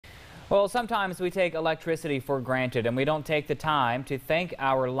Well, sometimes we take electricity for granted and we don't take the time to thank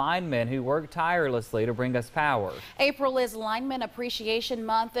our linemen who work tirelessly to bring us power. April is Lineman Appreciation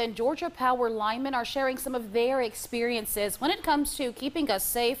Month, and Georgia Power linemen are sharing some of their experiences when it comes to keeping us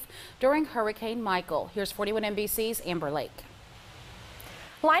safe during Hurricane Michael. Here's 41 NBC's Amber Lake.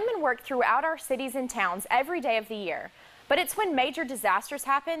 Linemen work throughout our cities and towns every day of the year, but it's when major disasters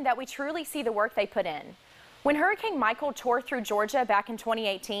happen that we truly see the work they put in. When Hurricane Michael tore through Georgia back in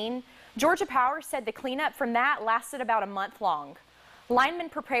 2018, Georgia Power said the cleanup from that lasted about a month long. Linemen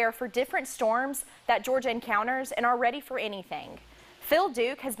prepare for different storms that Georgia encounters and are ready for anything. Phil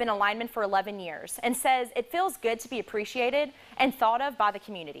Duke has been a lineman for 11 years and says it feels good to be appreciated and thought of by the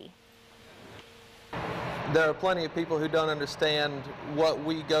community. There are plenty of people who don't understand what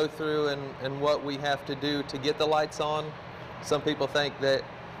we go through and what we have to do to get the lights on. Some people think that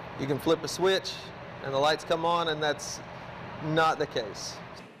you can flip a switch and the lights come on, and that's not the case.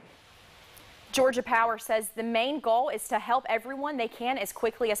 Georgia Power says the main goal is to help everyone they can as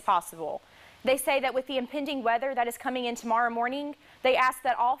quickly as possible. They say that with the impending weather that is coming in tomorrow morning, they ask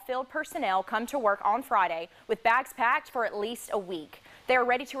that all field personnel come to work on Friday with bags packed for at least a week. They are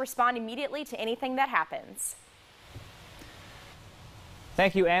ready to respond immediately to anything that happens.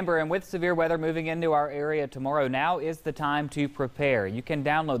 Thank you, Amber. And with severe weather moving into our area tomorrow, now is the time to prepare. You can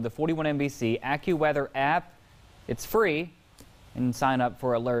download the 41 NBC AccuWeather app. It's free, and sign up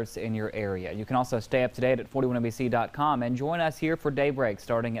for alerts in your area. You can also stay up to date at 41NBC.com and join us here for Daybreak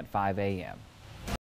starting at 5 a.m.